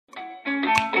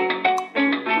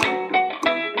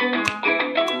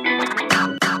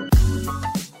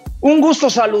Un gusto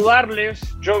saludarles,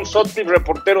 John Sutcliffe,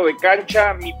 reportero de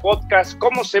cancha, mi podcast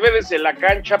 ¿Cómo se ve desde la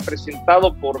cancha?,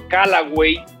 presentado por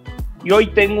Callaway. Y hoy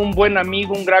tengo un buen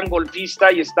amigo, un gran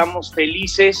golfista, y estamos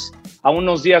felices a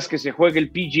unos días que se juegue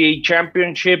el PGA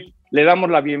Championship. Le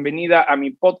damos la bienvenida a mi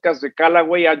podcast de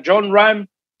Callaway, a Jon Rahm.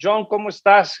 John, ¿cómo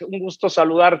estás? Un gusto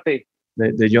saludarte.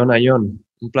 De John a John,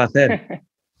 un placer.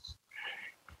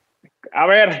 A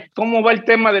ver, ¿cómo va el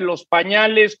tema de los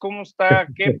pañales? ¿Cómo está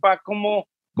Kepa? ¿Cómo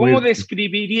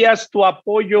describirías tu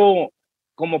apoyo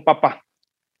como papá?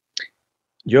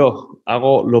 Yo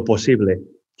hago lo posible,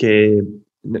 que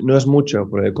no es mucho,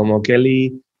 porque como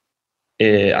Kelly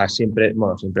siempre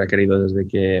ha querido, desde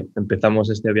que empezamos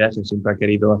este viaje, siempre ha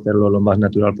querido hacerlo lo más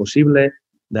natural posible,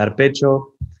 dar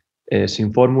pecho,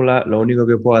 sin fórmula. Lo único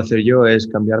que puedo hacer yo es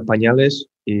cambiar pañales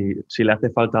y si le hace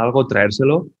falta algo,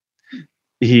 traérselo.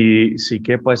 Y si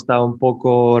Kepa está un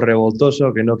poco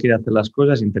revoltoso, que no quiere hacer las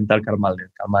cosas, intentar calmarle,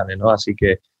 ¿no? Así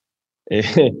que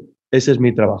ese es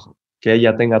mi trabajo, que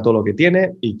ella tenga todo lo que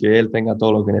tiene y que él tenga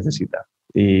todo lo que necesita.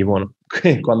 Y bueno,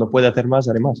 cuando puede hacer más,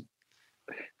 haré más.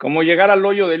 Como llegar al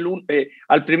hoyo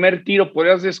al primer tiro,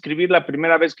 ¿podrías describir la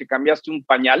primera vez que cambiaste un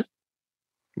pañal?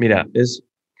 Mira,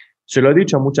 se lo he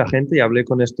dicho a mucha gente y hablé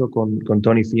con esto con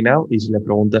Tony Finau, y si le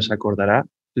preguntas se acordará.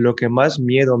 Lo que más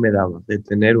miedo me daba de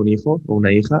tener un hijo o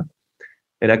una hija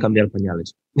era cambiar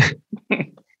pañales.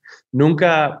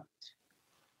 Nunca,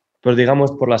 pues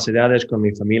digamos, por las edades con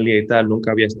mi familia y tal,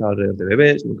 nunca había estado alrededor de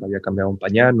bebés, nunca había cambiado un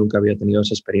pañal, nunca había tenido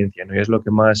esa experiencia, ¿no? Y es lo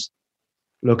que más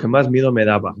miedo me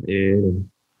daba.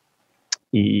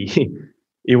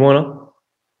 Y bueno,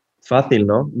 fácil,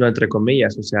 ¿no? No, entre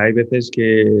comillas. O sea, hay veces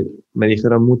que me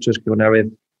dijeron muchos que una vez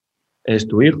es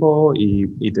tu hijo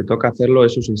y te toca hacerlo,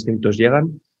 esos instintos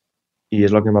llegan, y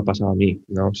es lo que me ha pasado a mí,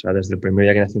 ¿no? O sea, desde el primer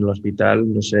día que nací en el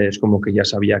hospital, no sé, es como que ya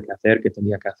sabía qué hacer, qué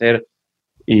tenía que hacer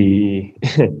y,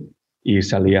 y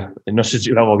salía. No sé si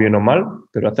lo hago bien o mal,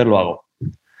 pero hacerlo hago.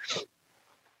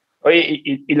 Oye,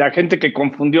 y la gente que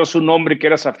confundió su nombre, que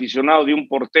eras aficionado de un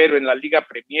portero en la Liga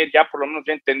Premier, ya por lo menos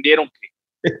ya entendieron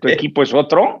que tu equipo es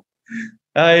otro.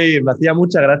 Ay, me hacía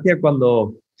mucha gracia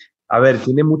cuando... A ver,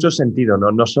 tiene mucho sentido,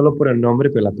 ¿no? No solo por el nombre,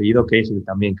 pero el apellido Cahill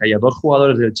también. Que haya dos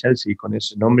jugadores del Chelsea con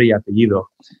ese nombre y apellido.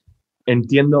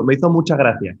 Entiendo, me hizo mucha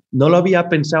gracia. No lo había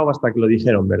pensado hasta que lo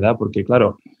dijeron, ¿verdad? Porque,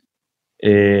 claro,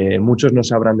 muchos no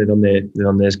sabrán de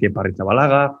dónde es Kepa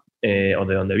Arrizabalaga o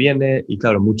de dónde viene. Y,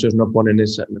 claro, muchos no ponen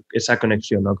esa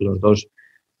conexión, ¿no? Que los dos,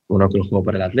 uno que jugó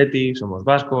para el Athletic, somos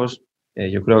vascos.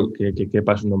 Yo creo que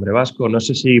Kepa es un nombre vasco. No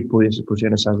sé si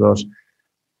pusieron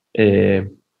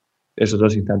esos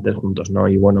dos instantes juntos, ¿no?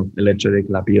 Y bueno, el hecho de que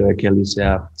el apellido de Kelly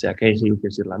sea Cahill, que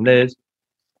es irlandés,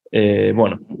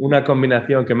 bueno, una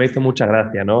combinación que me hizo mucha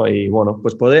gracia, ¿no? Y bueno,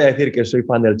 pues podría decir que soy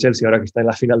fan del Chelsea ahora que está en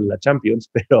la final de la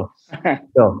Champions, pero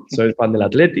no, soy fan del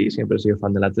Athletic, siempre he sido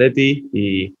fan del Athletic,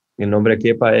 y el nombre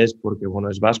Kepa es porque, bueno,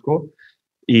 es vasco,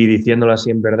 y diciéndolo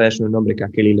así, en verdad es un nombre que a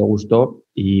Kelly le gustó,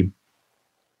 y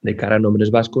de cara a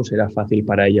nombres vascos era fácil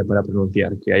para ella para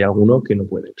pronunciar, que hay alguno que no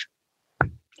puede.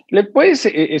 ¿Le puedes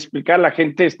explicar a la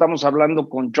gente? Estamos hablando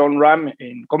con Jon Rahm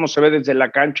en Cómo se ve desde la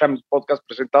cancha, mi podcast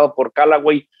presentado por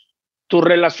Callaway. Tu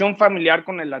relación familiar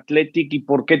con el Athletic y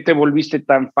por qué te volviste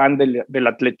tan fan del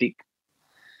Athletic.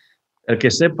 El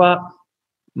que sepa,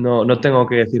 no tengo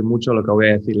que decir mucho, lo que voy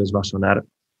a decir les va a sonar.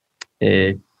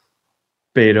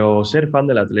 Pero ser fan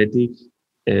del Athletic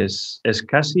es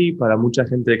casi, para mucha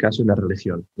gente, casi una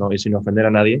religión, ¿no? Y sin ofender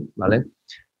a nadie, ¿vale?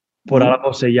 Por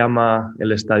algo se llama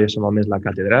el estadio San Mamés La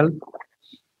Catedral.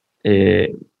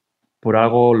 Por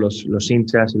algo los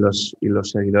hinchas y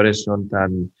los seguidores son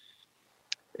tan,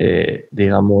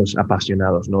 digamos,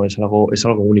 apasionados, ¿no? Es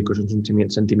algo único, es un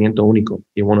sentimiento único.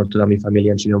 Y bueno, toda mi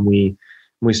familia han sido muy,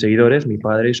 muy seguidores, mi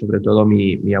padre y sobre todo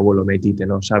mi abuelo Meitite,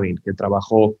 ¿no? Sabin, que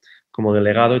trabajó como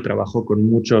delegado y trabajó con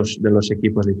muchos de los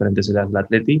equipos diferentes del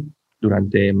Athletic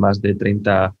durante más de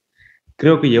 30,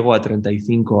 creo que llegó a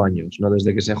 35 años, ¿no?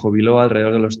 Desde que se jubiló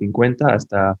alrededor de los 50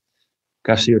 hasta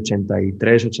casi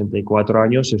 83, 84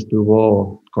 años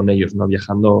estuvo con ellos, ¿no?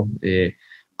 Viajando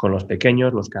con los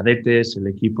pequeños, los cadetes, el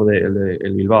equipo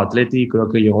del Bilbao Athletic. Creo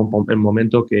que llegó un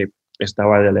momento que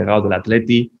estaba el delegado del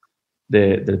Athletic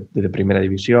de primera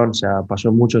división. O sea,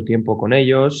 pasó mucho tiempo con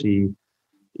ellos y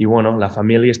bueno, la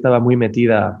familia estaba muy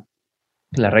metida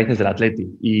en las raíces del Athletic.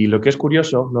 Y lo que es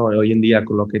curioso, ¿no? Hoy en día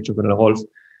con lo que he hecho con el golf,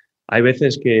 hay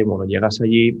veces que, bueno, llegas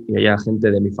allí y hay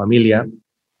gente de mi familia,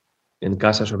 en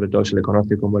casa sobre todo se le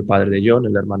conoce como el padre de John,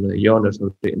 el hermano de John, el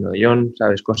sobrino de John,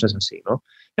 ¿sabes? Cosas así, ¿no?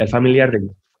 El familiar de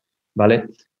John, ¿vale?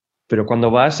 Pero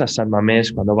cuando vas a San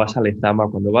Mamés, cuando vas a Lezama,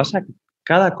 cuando vas a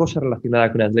cada cosa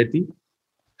relacionada con Athletic,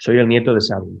 soy el nieto de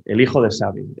Xavi, el hijo de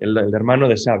Xavi, el hermano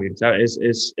de Xavi. ¿Sabes?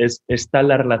 Es tal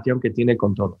la relación que tiene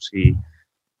con todos,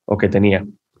 o que tenía,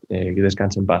 que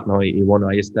descanse en paz, ¿no? Y bueno,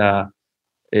 ahí está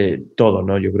todo,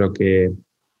 ¿no? Yo creo que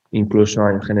incluso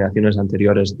en generaciones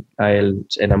anteriores a él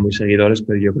eran muy seguidores,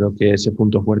 pero yo creo que ese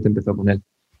punto fuerte empezó con él.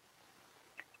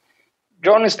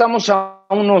 John, estamos a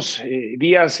unos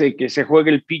días de que se juegue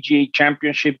el PGA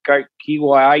Championship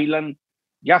Kiawah Island.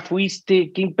 ¿Ya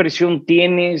fuiste? ¿Qué impresión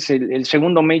tienes? El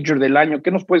segundo major del año.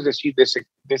 ¿Qué nos puedes decir de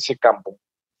ese campo?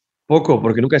 Poco,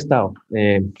 porque nunca he estado.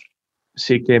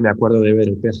 Sí que me acuerdo de ver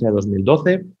el PGA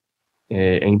 2012.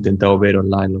 He intentado ver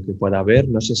online lo que pueda ver.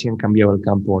 No sé si han cambiado el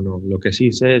campo o no. Lo que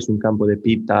sí sé es un campo de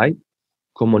pit tie.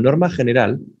 Como norma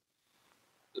general,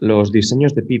 los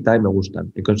diseños de pit tie me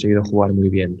gustan. He conseguido jugar muy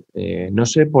bien. No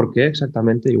sé por qué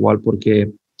exactamente. Igual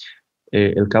porque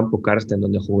el campo Karsten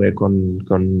donde jugué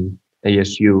con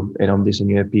ASU era un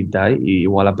diseño de pit tie y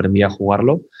igual aprendí a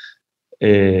jugarlo.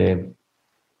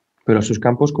 Pero sus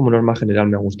campos como norma general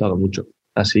me han gustado mucho.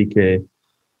 Así que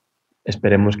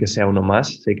esperemos que sea uno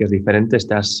más. Sé que es diferente,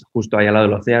 estás justo ahí al lado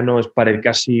del océano, es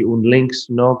casi un links,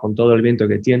 ¿no? Con todo el viento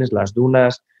que tienes, las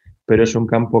dunas, pero es un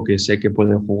campo que sé que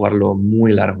pueden jugarlo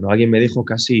muy largo, ¿no? Alguien me dijo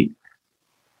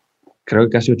creo que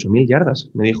casi 8.000 yardas.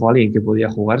 Me dijo alguien que podía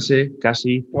jugarse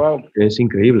casi. Wow. Es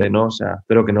increíble, ¿no? O sea,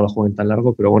 espero que no lo jueguen tan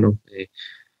largo, pero bueno,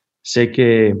 sé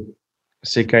que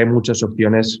hay muchas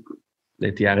opciones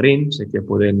de tee green, sé que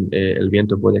el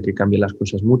viento puede que cambie las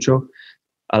cosas mucho.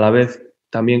 A la vez,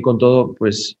 también con todo,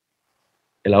 pues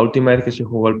la última vez que se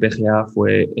jugó el PGA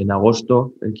fue en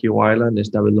agosto en Kiawah Island,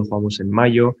 esta vez lo jugamos en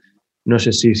mayo. No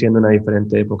sé si siendo una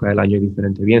diferente época del año y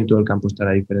diferente viento, el campo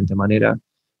estará de diferente manera,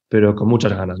 pero con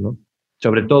muchas ganas, ¿no?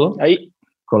 Sobre todo Ahí,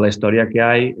 con la historia que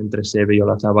hay entre Seve y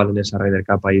Olazábal en esa Ryder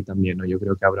Cup ahí también, ¿no? Yo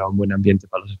creo que habrá un buen ambiente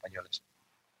para los españoles.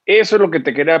 eso es lo que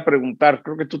te quería preguntar.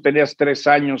 Creo que tú tenías 3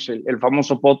 años, el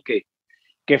famoso pod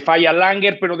que falla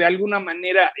Langer, pero de alguna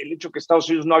manera el hecho que Estados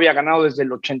Unidos no había ganado desde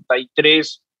el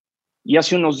 83 y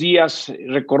hace unos días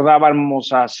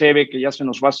recordábamos a Seve, que ya se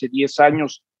nos va hace 10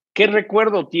 años. ¿Qué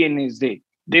recuerdo tienes de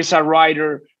esa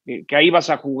Ryder, que ahí vas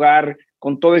a jugar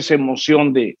con toda esa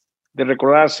emoción de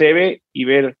recordar a Seve y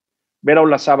ver a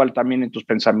Olazábal también en tus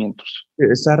pensamientos?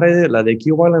 Esa red, la de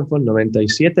Kiawah Island fue en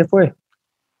 97, ¿fue?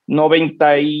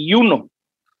 91.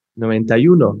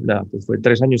 91, nah, pues fue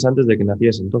 3 años antes de que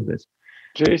naciese entonces.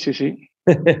 Sí, sí, sí.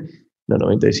 No,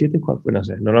 97, ¿cuál fue? No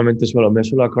sé. Normalmente me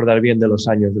suelo acordar bien de los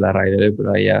años de la Ryder,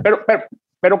 pero ahí ya...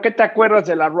 Pero, ¿qué te acuerdas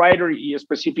de la Ryder y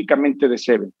específicamente de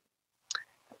Seve?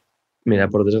 Mira,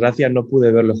 por desgracia no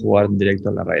pude verlo jugar en directo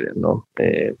en la Ryder, ¿no?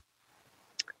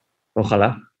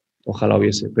 Ojalá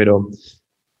hubiese, pero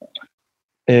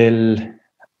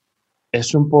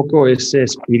es un poco ese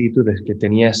espíritu que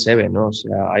tenía Seve, ¿no? O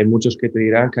sea, hay muchos que te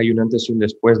dirán que hay un antes y un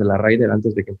después de la Ryder,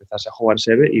 antes de que empezase a jugar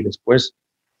Seve y después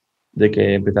de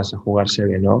que empezase a jugar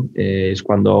Seve, ¿no? Es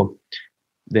cuando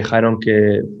dejaron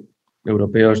que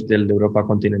europeos de Europa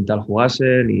continental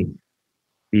jugasen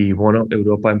y bueno,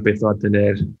 Europa empezó a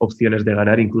tener opciones de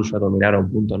ganar, incluso a dominar a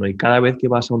un punto, ¿no? Y cada vez que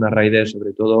vas a una Ryder,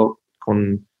 sobre todo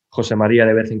con José María,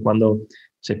 de vez en cuando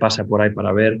se pasa por ahí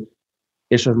para ver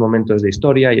esos momentos de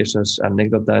historia y esas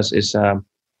anécdotas,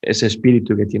 ese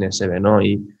espíritu que tiene Seve, ¿no?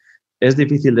 Y es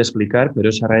difícil de explicar, pero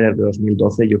esa Ryder de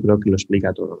 2012 yo creo que lo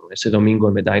explica todo, ¿no? Ese domingo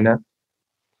en Medina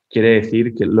quiere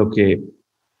decir que lo que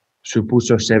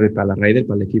supuso Seve para la Ryder,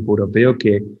 para el equipo europeo,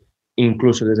 que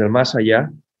incluso desde el más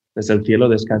allá, desde el cielo,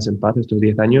 descanse en paz estos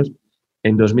 10 años,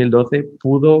 en 2012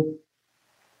 pudo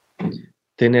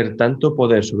tener tanto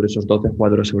poder sobre esos 12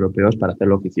 jugadores europeos para hacer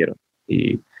lo que hicieron.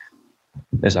 Y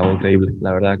es algo increíble.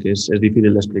 La verdad que es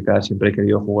difícil de explicar. Siempre he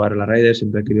querido jugar a la Ryder,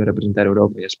 siempre he querido representar a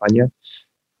Europa y a España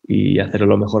y hacerlo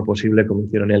lo mejor posible como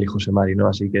hicieron él y José Mari, ¿no?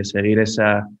 Así que seguir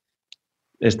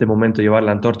este momento, llevar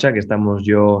la antorcha, que estamos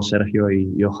yo, Sergio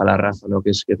y ojalá Rafa, ¿no?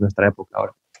 Que es nuestra época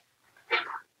ahora.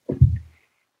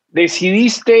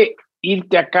 Decidiste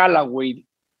irte a Callaway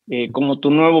como tu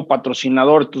nuevo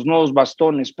patrocinador, tus nuevos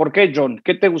bastones. ¿Por qué, John?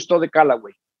 ¿Qué te gustó de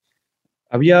Callaway?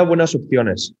 Había buenas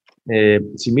opciones.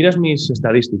 Si miras mis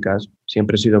estadísticas,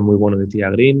 siempre he sido muy bueno de tee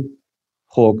green,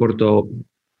 juego corto,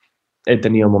 he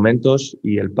tenido momentos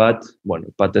y el pad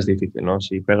es difícil, ¿no?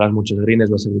 Si pegas muchos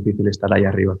greens va a ser difícil estar ahí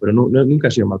arriba, pero nunca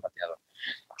he sido mal pateador.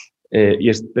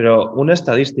 Pero una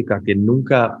estadística que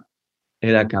nunca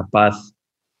era capaz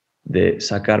de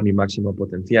sacar mi máximo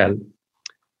potencial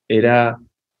era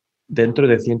dentro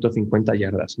de 150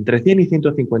 yardas. Entre 100 y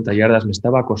 150 yardas me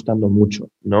estaba costando mucho,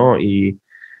 ¿no? Y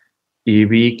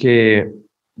vi que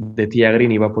de tee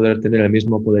green iba a poder tener el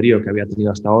mismo poderío que había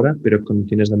tenido hasta ahora, pero con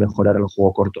condiciones de mejorar el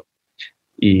juego corto.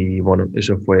 Y bueno,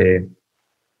 eso fue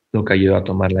lo que ayudó a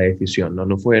tomar la decisión.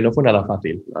 No fue nada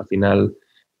fácil. Al final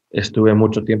estuve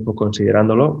mucho tiempo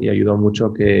considerándolo y ayudó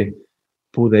mucho que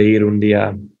pude ir un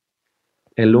día,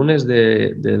 el lunes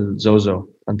del Zozo,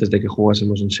 antes de que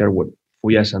jugásemos en Sherwood,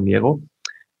 fui a San Diego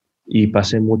y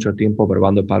pasé mucho tiempo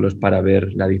probando palos para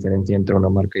ver la diferencia entre una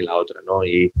marca y la otra, ¿no?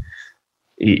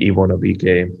 Y bueno, vi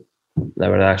que la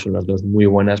verdad son las dos muy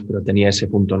buenas, pero tenía ese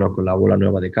punto, ¿no? Con la bola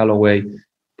nueva de Callaway,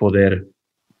 poder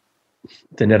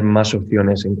tener más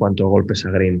opciones en cuanto a golpes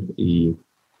a green. Y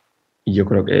yo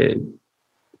creo que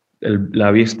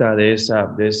la vista de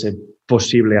ese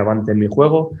posible avance en mi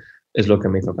juego es lo que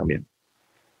me hizo cambiar.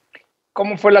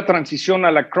 ¿Cómo fue la transición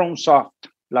a la Chrome Soft,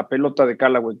 la pelota de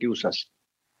Callaway que usas?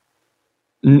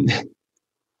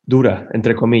 Dura,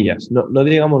 entre comillas. No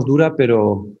digamos dura,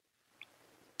 pero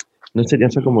no sé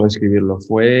cómo describirlo.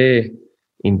 Fue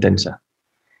intensa.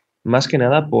 Más que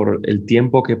nada por el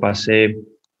tiempo que pasé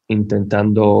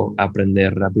intentando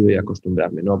aprender rápido y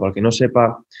acostumbrarme, ¿no? Para que no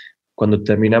sepa, cuando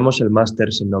terminamos el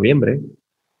Masters en noviembre,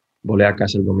 volé a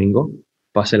casa el domingo,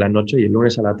 pasé la noche y el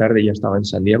lunes a la tarde ya estaba en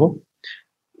San Diego.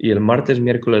 Y el martes,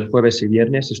 miércoles, jueves y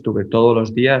viernes estuve todos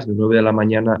los días de 9 de la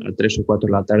mañana a 3 o 4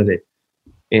 de la tarde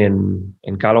en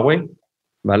Callaway,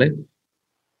 ¿vale?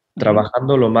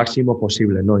 Trabajando lo máximo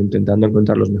posible, ¿no? Intentando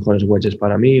encontrar los mejores wedges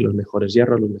para mí, los mejores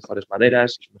hierros, las mejores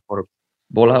maderas, la mejor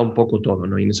bola, un poco todo,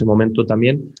 ¿no? Y en ese momento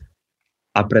también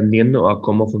aprendiendo a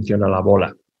cómo funciona la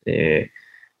bola.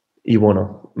 Y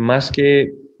bueno, más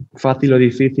que fácil o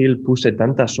difícil, puse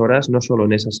tantas horas, no solo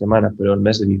en esa semana, pero el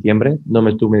mes de diciembre, no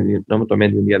me tomé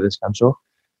ni un día de descanso,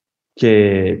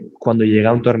 que cuando llegué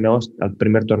a un torneo, al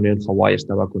primer torneo en Hawái,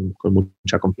 estaba con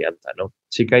mucha confianza, ¿no?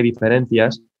 Sí que hay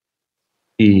diferencias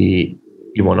y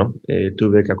bueno,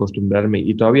 tuve que acostumbrarme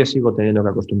y todavía sigo teniendo que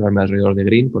acostumbrarme alrededor de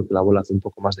green porque la bola hace un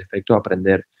poco más de efecto,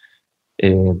 aprender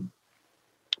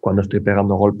cuando estoy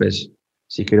pegando golpes,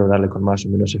 si quiero darle con más o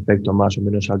menos efecto, más o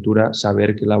menos altura,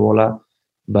 saber que la bola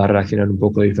va a reaccionar un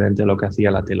poco diferente a lo que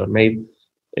hacía la TaylorMade.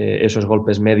 Esos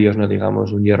golpes medios, no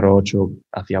digamos un hierro 8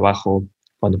 hacia abajo,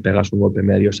 cuando pegas un golpe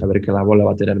medio, saber que la bola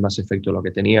va a tener más efecto de lo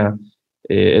que tenía.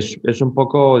 Es un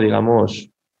poco, digamos,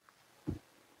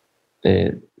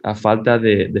 a falta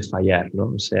de fallar,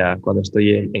 ¿no? O sea, cuando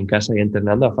estoy en casa y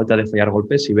entrenando, a falta de fallar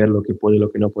golpes y ver lo que puedo y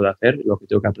lo que no puedo hacer, lo que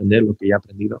tengo que aprender, lo que ya he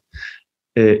aprendido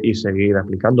y seguir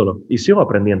aplicándolo. Y sigo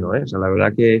aprendiendo, ¿eh? O sea, la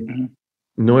verdad que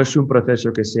no es un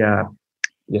proceso que sea,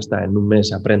 ya está, en un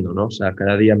mes aprendo, ¿no? O sea,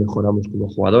 cada día mejoramos como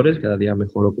jugadores, cada día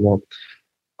mejoro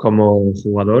como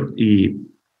jugador y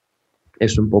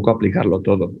es un poco aplicarlo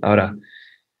todo. Ahora,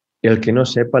 el que no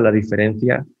sepa la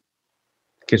diferencia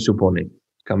que supone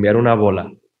cambiar una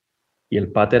bola y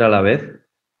el pater a la vez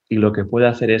y lo que puede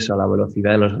hacer eso a la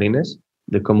velocidad de los greens,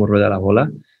 de cómo rueda la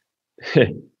bola,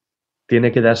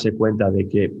 tiene que darse cuenta de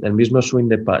que el mismo swing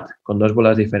de pad con dos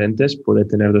bolas diferentes puede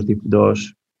tener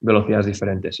dos velocidades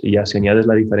diferentes. Y ya si añades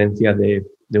la diferencia de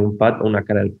un pad o una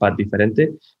cara del pad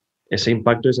diferente, ese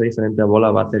impacto de esa diferente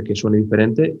bola va a hacer que suene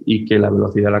diferente y que la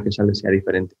velocidad a la que sale sea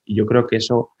diferente. Y yo creo que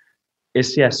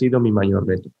ese ha sido mi mayor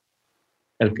reto.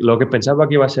 Lo que pensaba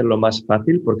que iba a ser lo más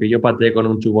fácil, porque yo pateé con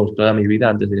un two-balls toda mi vida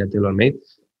antes de ir a TaylorMade,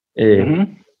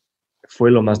 fue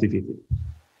lo más difícil.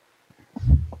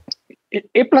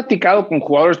 He platicado con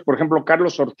jugadores, por ejemplo,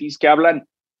 Carlos Ortiz, que hablan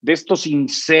de estos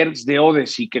inserts de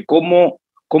Odyssey, que cómo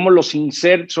los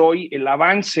inserts hoy, el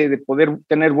avance de poder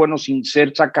tener buenos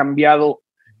inserts ha cambiado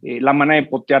la manera de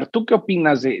potear. ¿Tú qué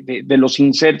opinas de los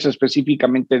inserts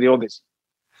específicamente de Odyssey?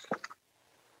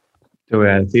 Te voy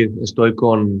a decir, estoy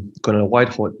con el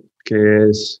White Hot, que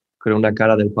es, creo, una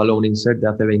cara del palo, un insert de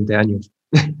hace 20 años.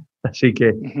 Así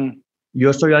que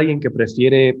yo soy alguien que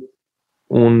prefiere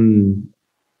un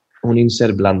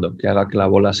insert blando, que haga que la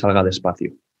bola salga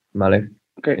despacio, ¿vale?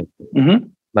 Okay.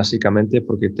 Básicamente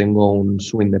porque tengo un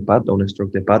swing de pad o un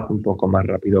stroke de pad un poco más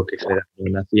rápido que general.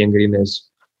 Nací en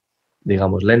greens,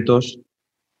 digamos, lentos,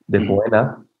 de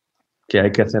poena, que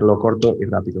hay que hacerlo corto y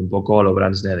rápido, un poco a lo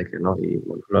Brandt Snedeker, ¿no? Y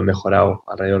bueno, lo he mejorado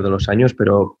alrededor de los años,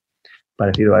 pero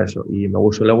parecido a eso. Y me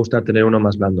suele gustar tener uno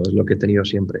más blando, es lo que he tenido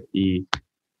siempre. Y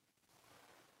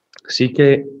sí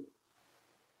que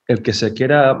el que se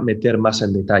quiera meter más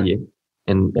en detalle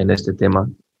en este tema,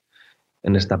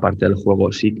 en esta parte del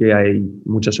juego, sí que hay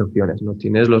muchas opciones, ¿no?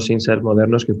 Tienes los inserts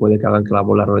modernos que puede que hagan que la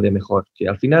bola ruede mejor, que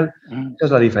al final esa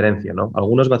es la diferencia, ¿no?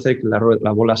 Algunos va a hacer que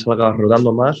la bola salga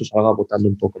rodando más o salga botando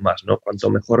un poco más, ¿no? Cuanto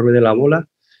mejor ruede la bola,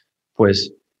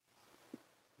 pues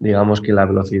digamos que la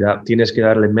velocidad, tienes que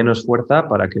darle menos fuerza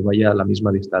para que vaya a la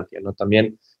misma distancia, ¿no?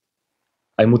 También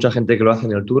hay mucha gente que lo hace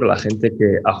en el tour, la gente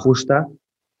que ajusta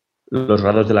los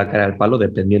grados de la cara del palo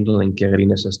dependiendo de en qué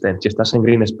greens estén. Si estás en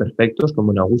greens perfectos,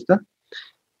 como en Augusta,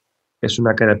 es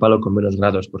una caída de palo con menos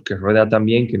grados, porque rueda tan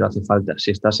bien que no hace falta.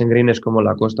 Si estás en greens como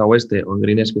la costa oeste o en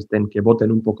greens que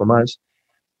boten un poco más,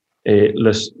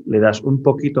 le das un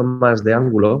poquito más de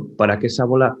ángulo para que esa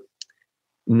bola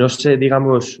no se,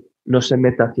 digamos, no se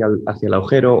meta hacia el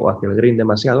agujero o hacia el green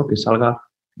demasiado, que salga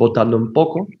botando un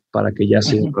poco para que ya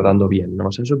siga rodando bien, ¿no?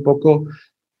 O sea, es un poco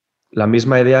la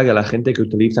misma idea que la gente que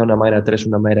utiliza una madera 3,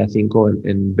 una madera 5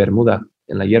 en Bermuda,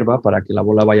 en la hierba, para que la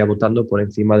bola vaya botando por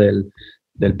encima del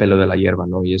pelo de la hierba,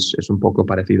 ¿no? Y es un poco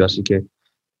parecido, así que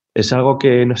es algo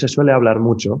que no se suele hablar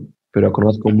mucho, pero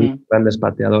conozco muy grandes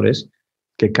pateadores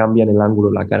que cambian el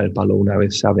ángulo, la cara del palo una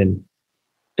vez saben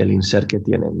el insert que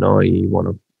tienen, ¿no? Y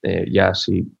bueno, ya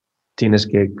si tienes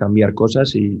que cambiar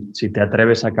cosas y si te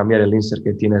atreves a cambiar el insert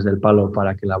que tienes del palo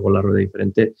para que la bola ruede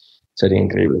diferente, sería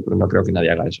increíble, pero no creo que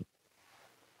nadie haga eso.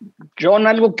 John,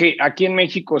 algo que aquí en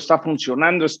México está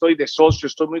funcionando, estoy de socio,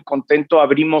 estoy muy contento,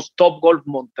 abrimos Top Golf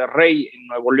Monterrey en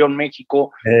Nuevo León,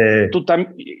 México. Tú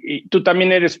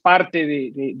también eres parte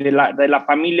de la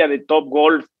familia de Top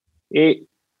Golf.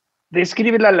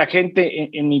 Descríbele a la gente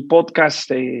en mi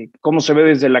podcast, cómo se ve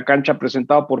desde la cancha,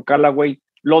 presentado por Callaway,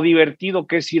 lo divertido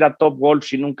que es ir a Top Golf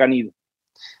si nunca han ido.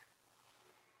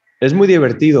 Es muy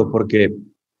divertido porque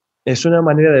es una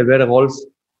manera de ver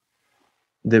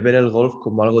el golf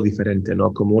como algo diferente,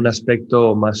 ¿no? Como un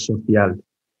aspecto más social.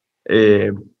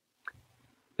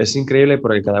 Es increíble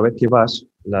porque cada vez que vas,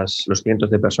 los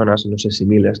cientos de personas, no sé si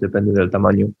miles, depende del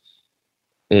tamaño,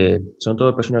 son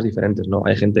todas personas diferentes, ¿no?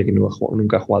 Hay gente que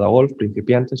nunca ha jugado a golf,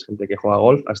 principiantes, gente que juega a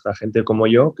golf, hasta gente como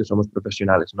yo, que somos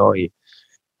profesionales, ¿no? Y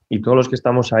todos los que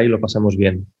estamos ahí lo pasamos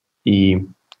bien. Y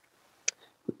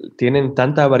tienen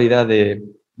tanta variedad de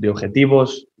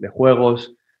objetivos, de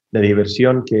juegos, de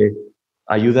diversión, que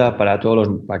ayuda para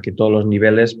que todos los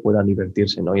niveles puedan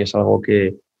divertirse, ¿no? Y es algo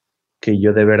que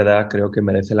yo de verdad creo que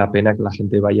merece la pena que la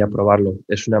gente vaya a probarlo.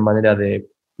 Es una manera de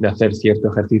hacer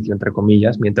cierto ejercicio, entre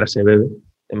comillas, mientras se bebe.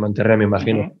 En Monterrey me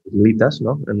imagino, litas,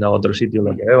 ¿no? En otro sitio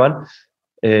lo que beban.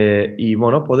 Y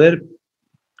bueno, poder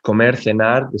comer,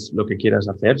 cenar, lo que quieras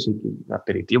hacer,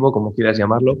 aperitivo, como quieras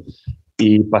llamarlo,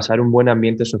 y pasar un buen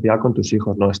ambiente social con tus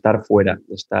hijos, no estar fuera,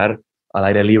 estar al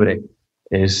aire libre.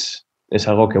 Es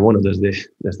algo que, bueno, desde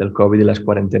el COVID y las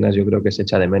cuarentenas yo creo que se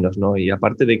echa de menos, ¿no? Y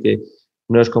aparte de que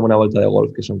no es como una vuelta de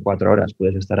golf, que son 4 horas,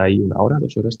 puedes estar ahí 1 hora,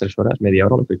 2 horas, 3 horas, media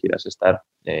hora, lo que quieras estar.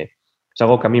 Es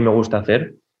algo que a mí me gusta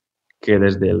hacer, que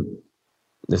desde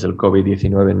el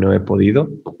COVID-19 no he podido,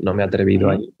 no me he atrevido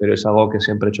a ir, pero es algo que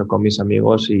siempre he hecho con mis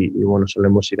amigos y bueno,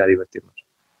 solemos ir a divertirnos.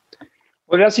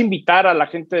 ¿Podrías invitar a la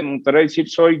gente de Monterrey, decir,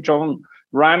 soy John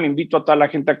Ram, invito a toda la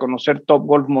gente a conocer Top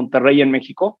Golf Monterrey en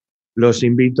México? Los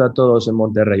invito a todos en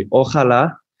Monterrey.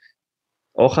 Ojalá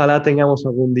tengamos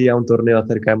algún día un torneo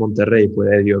cerca de Monterrey y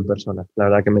pueda ir yo en persona. La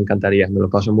verdad que me encantaría. Me lo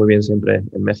paso muy bien siempre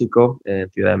en México, en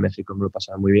Ciudad de México me lo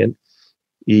pasaba muy bien.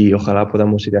 Y ojalá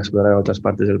podamos ir a explorar a otras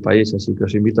partes del país. Así que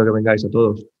os invito a que vengáis a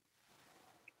todos.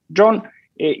 John,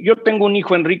 yo tengo un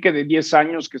hijo, Enrique, de 10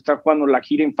 años, que está jugando la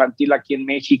gira infantil aquí en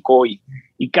México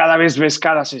y cada vez ves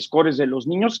caras scores de los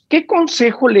niños. ¿Qué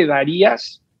consejo le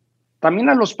darías también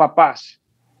a los papás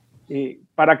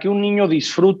para que un niño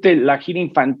disfrute la gira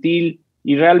infantil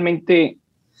y realmente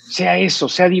sea eso,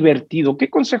 sea divertido? ¿Qué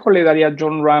consejo le daría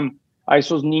John Ram a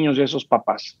esos niños y a esos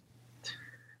papás?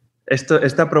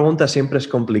 Esta pregunta siempre es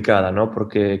complicada, ¿no?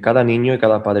 Porque cada niño y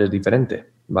cada padre es diferente,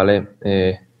 ¿vale?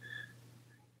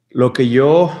 Lo que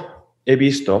yo he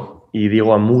visto, y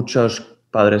digo a muchos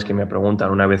padres que me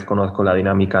preguntan una vez conozco la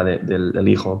dinámica del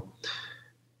hijo,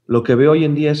 lo que veo hoy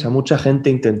en día es a mucha gente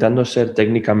intentando ser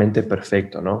técnicamente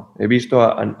perfecto, ¿no? He visto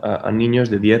a niños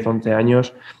de 10, 11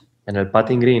 años en el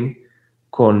putting green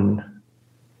con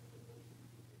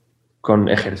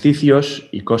ejercicios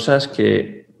y cosas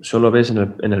que solo ves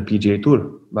en el PGA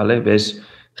Tour, ¿vale? Ves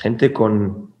gente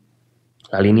con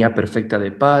la línea perfecta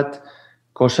de putt,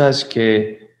 cosas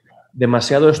que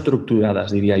demasiado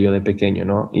estructuradas, diría yo, de pequeño,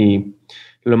 ¿no? Y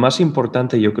lo más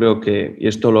importante, yo creo que, y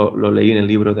esto lo leí en el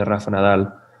libro de Rafa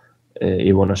Nadal,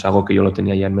 y bueno, es algo que yo lo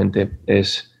tenía ya en mente,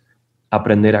 es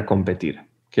aprender a competir,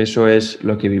 que eso es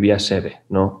lo que vivía Seve,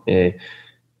 ¿no?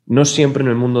 No siempre en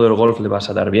el mundo del golf le vas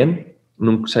a dar bien,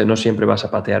 no siempre vas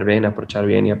a patear bien, a aprovechar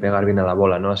bien y a pegar bien a la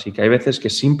bola, ¿no? Así que hay veces que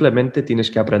simplemente tienes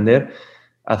que aprender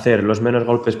a hacer los menos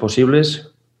golpes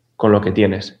posibles con lo que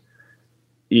tienes.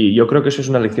 Y yo creo que eso es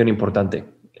una lección importante,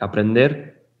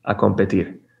 aprender a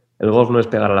competir. El golf no es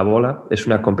pegar a la bola, es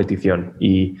una competición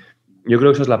y yo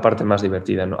creo que eso es la parte más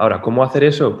divertida, ¿no? Ahora, ¿cómo hacer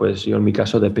eso? Pues yo en mi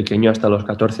caso de pequeño hasta los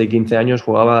 14 y 15 años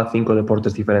jugaba 5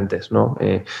 deportes diferentes, ¿no?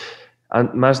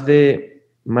 Más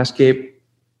que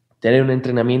tener un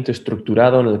entrenamiento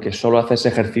estructurado en el que solo haces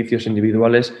ejercicios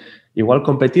individuales, igual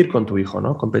competir con tu hijo,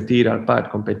 ¿no? Competir al pad,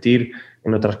 competir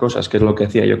en otras cosas, que es lo que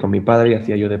hacía yo con mi padre,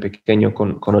 hacía yo de pequeño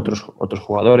con otros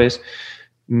jugadores.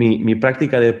 Mi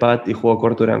práctica de pad y juego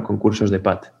corto eran concursos de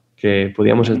pad, que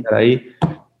podíamos estar ahí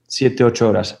 7, 8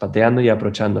 horas pateando y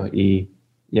aprovechando, y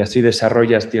así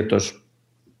desarrollas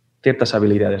ciertas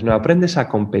habilidades, ¿no? Aprendes a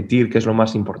competir, que es lo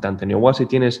más importante, ¿no? Igual si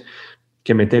tienes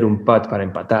que meter un pad para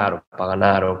empatar, o para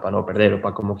ganar, o para no perder, o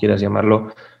para como quieras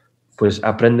llamarlo, pues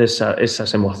aprendes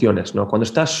esas emociones, ¿no? Cuando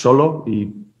estás solo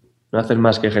y no haces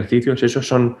más que ejercicios, esos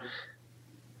son...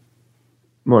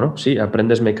 Bueno, sí,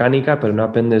 aprendes mecánica, pero no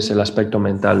aprendes el aspecto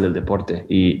mental del deporte.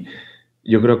 Y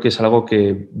yo creo que es algo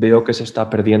que veo que se está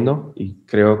perdiendo y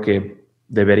creo que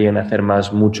deberían hacer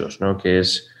más muchos, ¿no? Que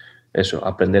es eso,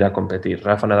 aprender a competir.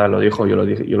 Rafa Nadal lo dijo, yo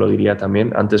lo diría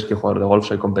también, antes que jugador de golf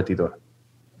soy competidor.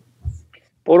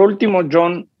 Por último,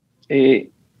 John,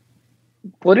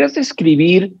 ¿podrías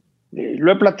describir,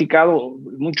 lo he platicado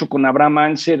mucho con Abraham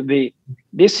Anser, de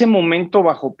ese momento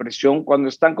bajo presión, cuando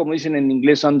están, como dicen en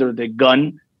inglés, under the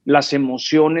gun, las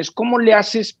emociones? ¿Cómo le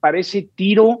haces para ese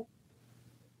tiro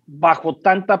bajo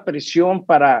tanta presión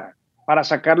para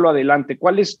sacarlo adelante?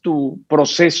 ¿Cuál es tu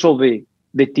proceso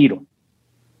de tiro?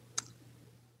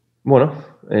 Bueno,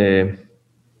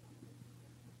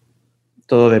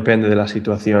 todo depende de la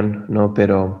situación, ¿no?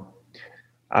 Pero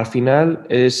al final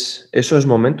esos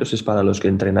momentos es para los que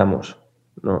entrenamos,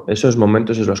 ¿no? Esos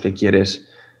momentos es los que quieres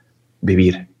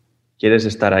vivir. Quieres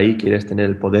estar ahí, quieres tener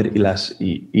el poder y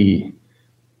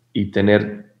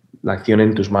tener la acción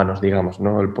en tus manos, digamos,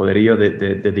 ¿no? El poderío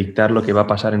de dictar lo que va a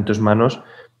pasar en tus manos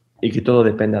y que todo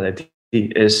dependa de ti.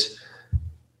 Es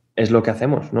lo que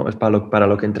hacemos, ¿no? Es para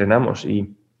lo que entrenamos.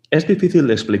 Y es difícil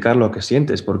de explicar lo que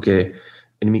sientes, porque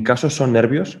en mi caso son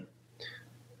nervios,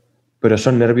 pero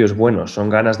son nervios buenos, son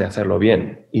ganas de hacerlo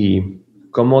bien. Y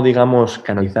cómo, digamos,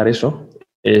 canalizar eso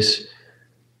es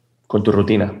con tu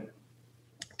rutina.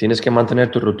 Tienes que mantener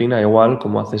tu rutina igual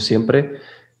como haces siempre,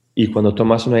 y cuando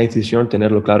tomas una decisión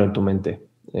tenerlo claro en tu mente.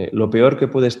 Lo peor que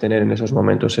puedes tener en esos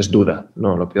momentos es duda,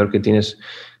 ¿no? Lo peor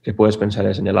que puedes pensar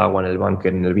es en el agua, en el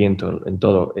búnker, en el viento, en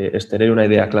todo. Es tener una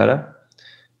idea clara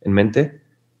en mente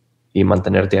y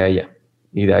mantenerte a ella.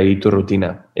 Y de ahí tu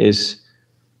rutina.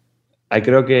 Hay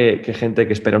creo que gente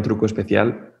que espera un truco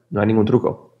especial. No hay ningún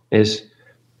truco. Es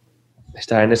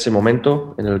estar en ese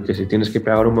momento en el que si tienes que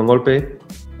pegar un buen golpe,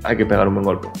 hay que pegar un buen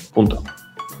golpe. Punto.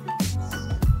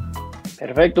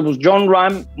 Perfecto, pues Jon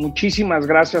Rahm, muchísimas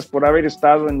gracias por haber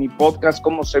estado en mi podcast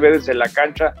Cómo se ve desde la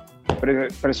cancha,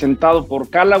 presentado por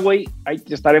Callaway. Ahí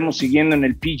te estaremos siguiendo en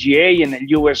el PGA, en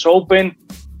el US Open.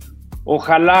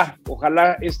 Ojalá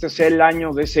este sea el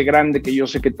año de ese grande que yo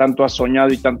sé que tanto has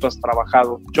soñado y tanto has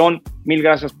trabajado. John, mil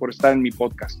gracias por estar en mi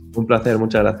podcast. Un placer,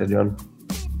 muchas gracias, John.